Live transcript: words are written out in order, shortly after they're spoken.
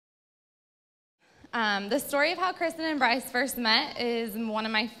The story of how Kristen and Bryce first met is one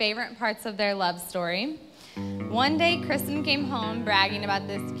of my favorite parts of their love story. One day, Kristen came home bragging about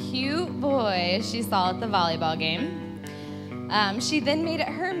this cute boy she saw at the volleyball game. She then made it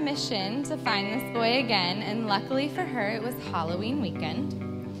her mission to find this boy again, and luckily for her, it was Halloween weekend.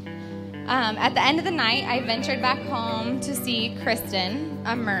 At the end of the night, I ventured back home to see Kristen,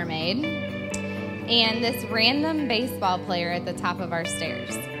 a mermaid, and this random baseball player at the top of our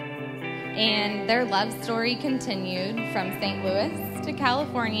stairs. And their love story continued from St. Louis to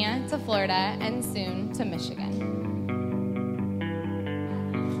California to Florida and soon to Michigan.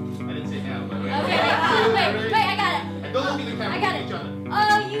 I didn't say now, but wait. Okay, wait, I got it. And don't look at the camera. I got it.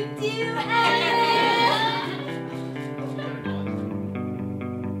 Oh, you do have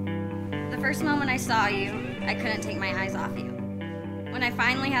it. The first moment I saw you, I couldn't take my eyes off you. When I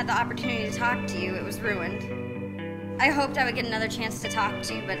finally had the opportunity to talk to you, it was ruined. I hoped I would get another chance to talk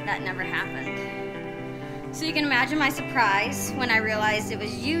to you, but that never happened. So you can imagine my surprise when I realized it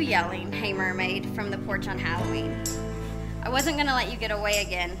was you yelling, "Hey Mermaid," from the porch on Halloween. I wasn't gonna let you get away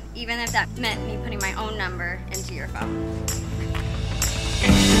again, even if that meant me putting my own number into your phone.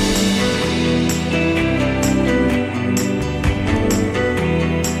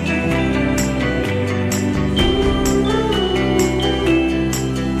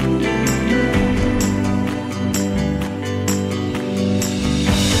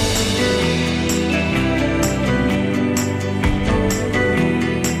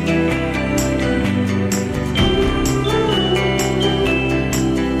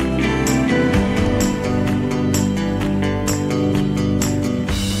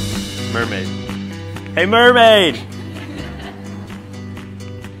 Mermaid. Hey, Mermaid!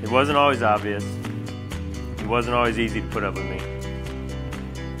 It wasn't always obvious. It wasn't always easy to put up with me.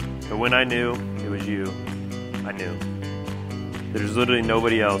 But when I knew it was you, I knew. There's literally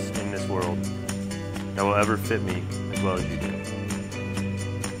nobody else in this world that will ever fit me as well as you do.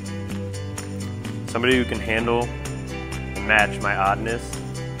 Somebody who can handle and match my oddness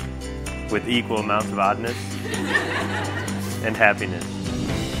with equal amounts of oddness and happiness.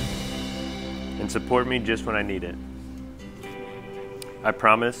 And support me just when I need it. I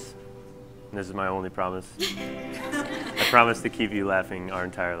promise, and this is my only promise, I promise to keep you laughing our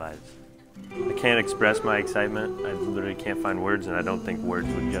entire lives. I can't express my excitement. I literally can't find words, and I don't think words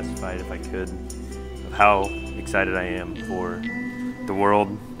would justify it if I could, of how excited I am for the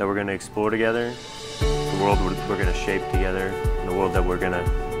world that we're going to explore together, the world we're going to shape together, and the world that we're going to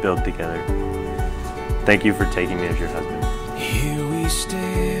build together. Thank you for taking me as your husband. Here we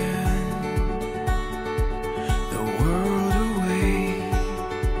stand.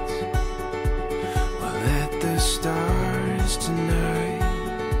 Stars tonight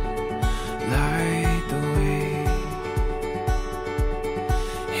light the way,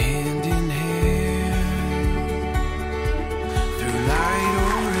 hand in hand, through light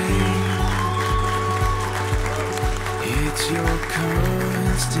or rain. It's your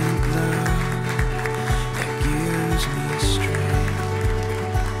constant love that gives me strength.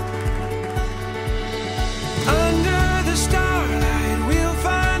 Under the starlight we'll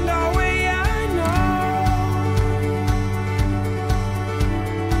find our way.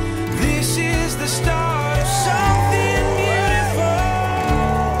 The start of something beautiful.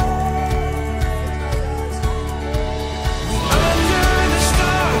 Under the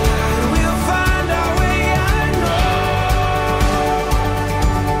starlight we'll find our way, I know.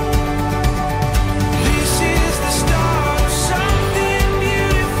 This is the start of something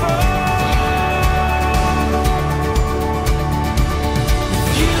beautiful.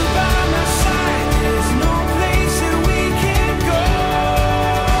 With you by my side, there's no place that we can go.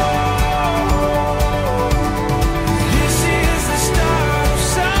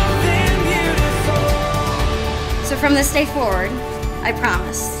 So from this day forward, I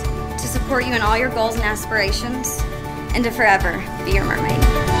promise to support you in all your goals and aspirations, and to forever be your mermaid.